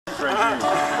regime.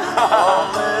 All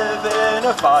live in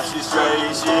a fascist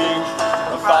regime.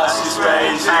 A fascist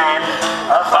regime.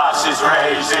 A fascist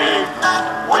regime.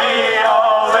 We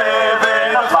all live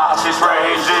in a fascist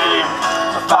regime.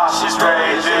 A fascist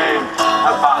regime.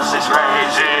 A fascist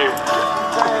regime.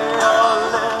 We all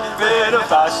live in a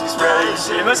fascist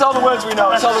regime. That's all the words we know.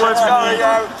 That's all the words we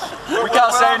know. We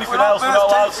can't say anything else. We're not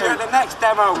allowed to. The next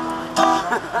demo.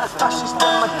 Fascist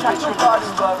democratic body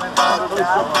blowing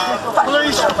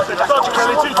Police! Dodge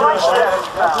military police!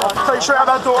 Take straight out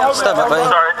that door. Stop it, mate.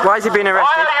 Why is he being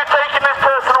arrested? Why are you taking this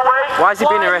person away? Why is he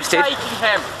being arrested?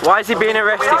 Why is he being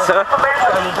arrested, sir?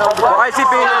 Why is he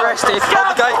being arrested?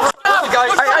 Hold the gate. Hold the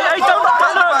gate. Hey, don't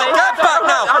hurt me. Get back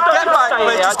now. Get back,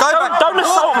 please. Just go back. Don't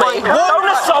assault me.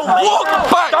 Don't assault me. Walk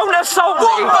back. Don't assault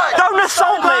me. Don't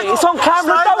assault me. It's on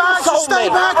camera. Don't assault me.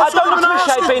 I don't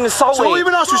appreciate being assaulted.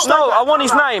 No, I want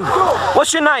his name.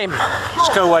 What's your name?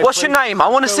 Just go away. What's your name? I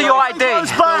want to see your ID.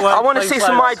 I want to see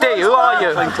some ID. Who are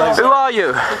you? Who are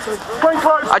you?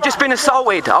 I've just been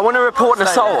assaulted. I want to report an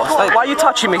assault. Why are you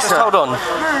touching me, sir? Hold on.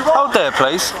 Hold there,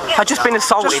 please. I've just been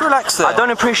assaulted. Just relax there. I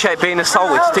don't appreciate being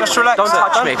assaulted. Just relax Don't there.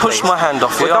 touch me, Don't push please. my hand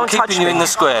off you. Well, I'm keeping you in the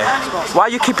square. Why are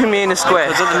you keeping me in the square?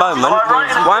 Because at the moment,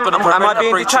 Am I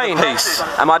being detained? Peace.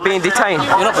 Am I being detained?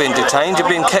 You're not being detained. You're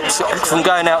being kept from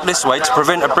going out this way to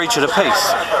prevent a breach of the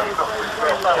peace.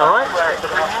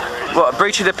 What, a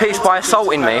breach of the peace by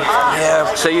assaulting me?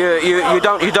 Yeah. So you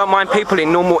don't mind people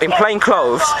in plain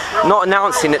clothes not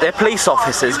announcing that they're police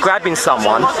officers, grabbing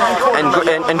someone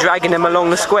and dragging them along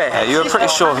the square? Yeah, you were pretty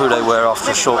sure who they were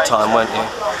after a short time, weren't you?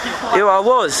 Yeah, I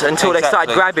was, until they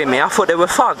started grabbing me. I thought they were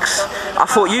thugs. I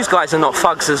thought you guys are not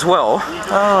thugs as well.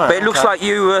 Right, but it looks like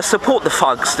you support the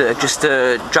thugs that just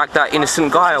drag that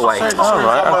innocent guy away.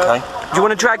 Alright, okay. Do you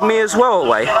want to drag me as well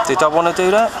away? Did I want to do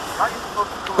that?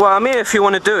 Well, I'm here if you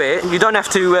want to do it. You don't have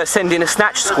to send in a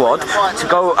snatch squad to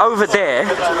go over there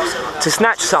to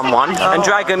snatch someone and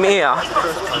drag them here.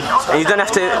 And you don't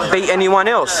have to beat anyone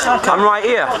else. I'm right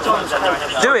here.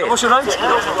 Do it. What's your name?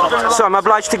 So I'm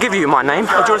obliged to give you my name.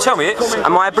 Do you want to tell me it?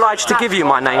 Am I obliged to give you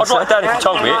my name, I'd sir? write it down if you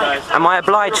told me it. Am I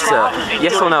obliged, sir?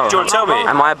 Yes or no? Do you want to tell me it?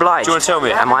 Am I obliged? Do you want to tell me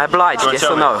it? Am I obliged? Yes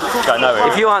or no? Okay, no.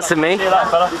 If you answer me,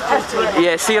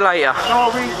 yeah, see you later.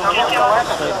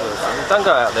 Don't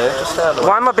go out there. Just stay out of the way.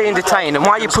 Why am I being detained and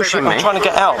why are you pushing me? I'm trying to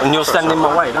get out and you're standing in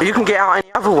my way. You can get out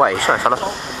any other way. Sorry, fella. Can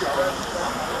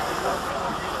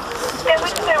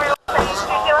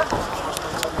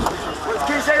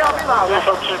you say that a bit louder? This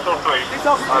officer, please. This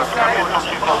officer, I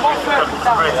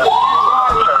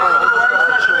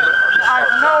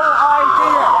have no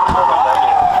idea.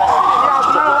 He has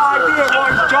no idea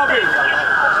what his job is.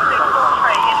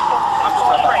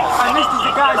 And this is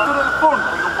the guy who stood at the front.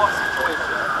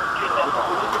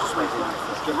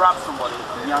 grab somebody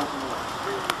and yank them away.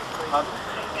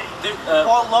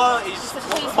 What law is...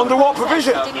 Under what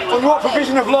provision? Under what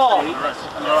provision of law?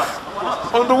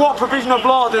 Under what provision of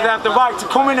law do they have the right to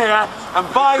come in here and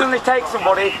violently take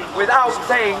somebody without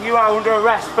saying you are under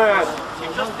arrest first?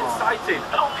 You've just incited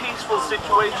a peaceful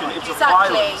situation into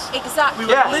violence. Exactly.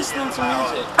 We were listening to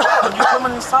music and you come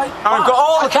and incite. And we've got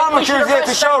all the camera crews here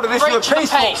to show that this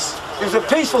was a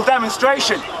peaceful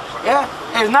demonstration. Yeah?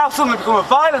 It has now suddenly become a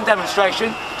violent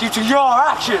demonstration due to your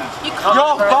actions.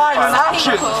 Your violent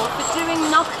actions.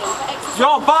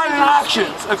 Your violent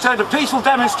actions have turned a peaceful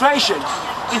demonstration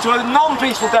into a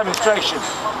non-peaceful demonstration.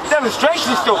 The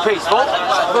demonstration is still peaceful,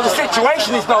 but the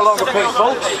situation is no longer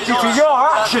peaceful due to your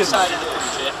actions.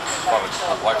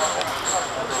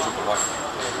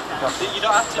 You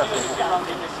don't have to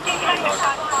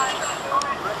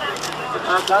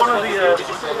do one of the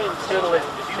journalists,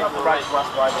 do you have the right to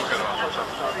ask why they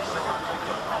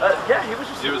yeah, he was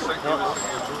just sick.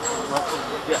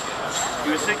 Yeah. He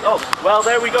was sick? Oh, well,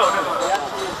 there we go.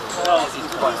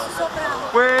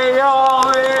 We all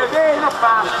live in a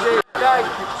fascist state,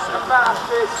 a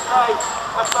fascist state,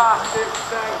 a fascist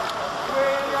state.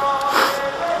 We all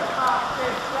live in a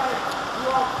fascist state. You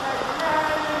won't take it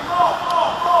anymore.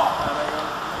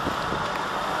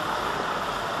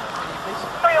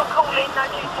 You're calling, no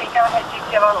duty, go ahead,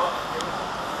 duty on.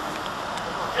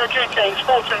 Your duty is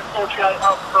 1448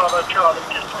 Alpha Bravo Charlie,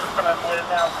 just to confirm we're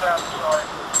now outside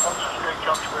Oxford Street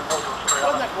Junction with Model Street.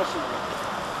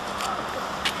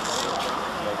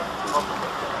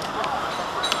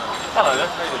 Hello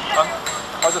there.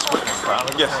 I just witnessed that.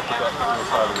 I guess I forgot the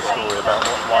side of the story about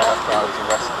why that guy was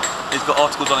arrested. He's got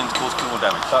articles on him to cause criminal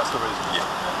damage. That's the reason. Yeah.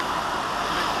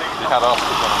 He had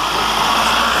articles on him.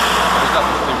 There's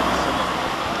nothing to do with this, isn't it?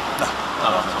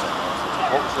 No.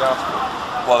 What was the article?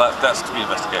 Well, that's to be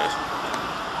investigated.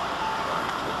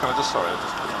 Can I just, sorry, I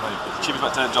know you're busy. Chief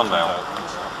Inspector John Vale.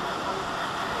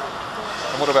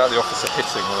 And what about the officer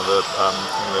hitting one of the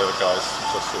other guys?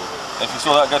 Just saw? If you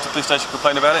saw that, go to the police station,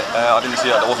 complain about it. I didn't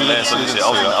see it. I wasn't there, so I didn't see it. I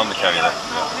was on the carrier there.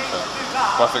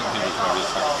 Well, I think he was maybe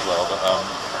attacked as well, but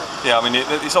yeah, I mean,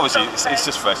 it's obviously it's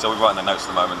just fresh. So we're writing the notes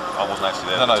at the moment. I wasn't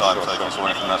actually there at the time, so if you saw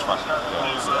anything, that's fine.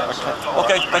 yeah.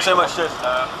 Okay, thanks so much. Cheers.